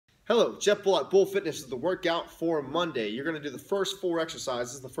Hello, Jeff Bull at Bull Fitness is the workout for Monday. You're going to do the first 4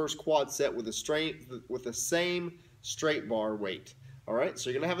 exercises, the first quad set with the same straight bar weight. All right, so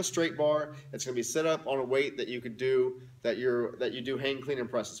you're going to have a straight bar. It's going to be set up on a weight that you could do that you do hang clean and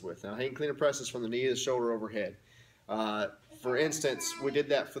presses with. Now, hang clean and presses from the knee to the shoulder overhead. For instance, we did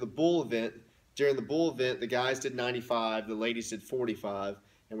that for the Bull event. During the Bull event, the guys did 95, the ladies did 45,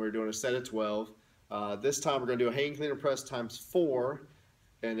 and we were doing a set of 12. This time, we're going to do a hang clean and press times 4.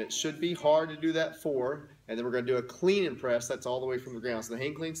 And it should be hard to do that 4, and then we're going to do a clean and press. That's all the way from the ground. So the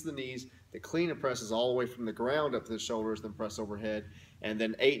hang cleans to the knees, the clean and press is all the way from the ground up to the shoulders, then press overhead, and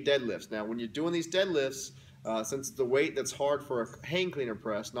then 8 deadlifts. Now, when you're doing these deadlifts, since it's the weight that's hard for a hang clean and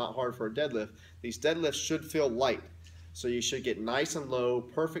press, not hard for a deadlift, these deadlifts should feel light. So you should get nice and low,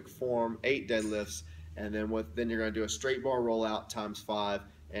 perfect form, 8 deadlifts, and then you're going to do a straight bar rollout times 5.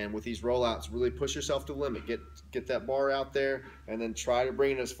 And with these rollouts, really push yourself to the limit. Get that bar out there, and then try to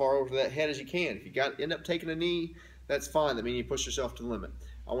bring it as far over to that head as you can. If you end up taking a knee, that's fine. That means you push yourself to the limit.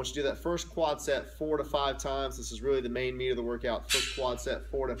 I want you to do that first quad set 4 to 5 times. This is really the main meat of the workout. First quad set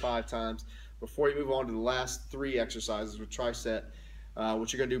 4 to 5 times before you move on to the last 3 exercises with tricep.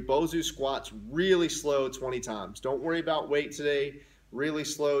 What you're going to do, Bozu squats really slow 20 times. Don't worry about weight today. Really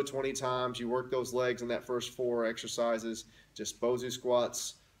slow 20 times. You work those legs in that first 4 exercises. Just Bozu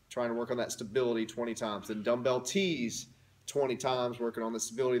squats, trying to work on that stability 20 times. Then dumbbell tees 20 times, working on the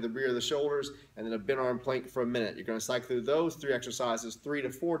stability of the rear of the shoulders, and then a bent arm plank for a minute. You're going to cycle through those 3 exercises 3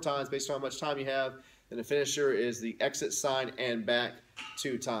 to 4 times based on how much time you have. Then the finisher is the exit sign and back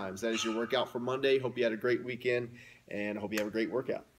 2 times. That is your workout for Monday. Hope you had a great weekend, and I hope you have a great workout.